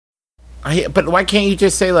But why can't you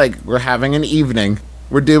just say, like, we're having an evening?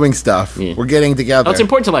 We're doing stuff. Yeah. We're getting together. Well, it's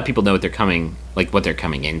important to let people know what they're coming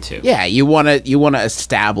into. Yeah, you want to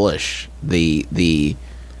establish the vibe.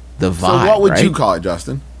 So what would right? you call it,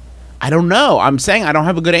 Justin? I don't know. I'm saying I don't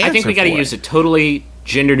have a good answer. I think we got to use a totally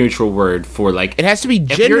gender neutral word for, like, it has to be if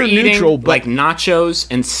gender you're eating, neutral, but like nachos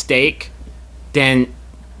and steak, then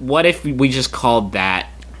what if we just called that,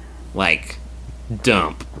 like,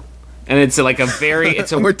 dump? And it's like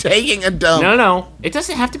we're taking a dump. No. It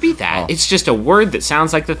doesn't have to be that. It's just a word that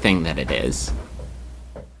sounds like the thing that it is.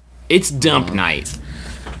 It's dump night.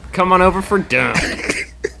 Come on over for dump.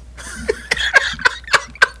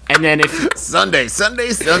 And then if Sunday.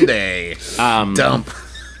 Dump.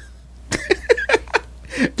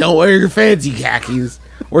 don't wear your fancy khakis.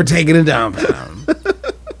 We're taking a dump.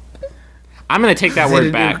 I'm gonna take that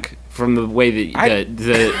word back from the way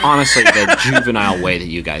that honestly the juvenile way that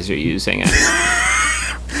you guys are using it.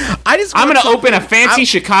 I'm gonna open a fancy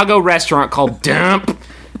Chicago restaurant called Dump.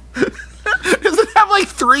 Does it have like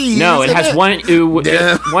 3 U's? No, it has one U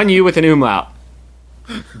with an umlaut.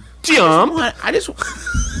 Dump. I just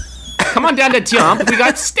Come on down to Dump. We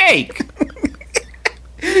got steak.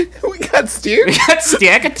 We got steer. We got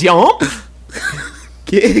steak at Dump.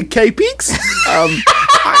 K-Peaks?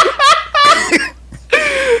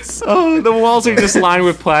 So the walls are just lined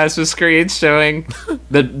with plasma screens showing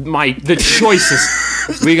the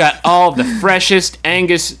choicest. We got all the freshest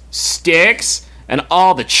Angus steaks and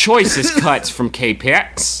all the choicest cuts from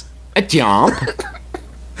K-Peaks at Dump.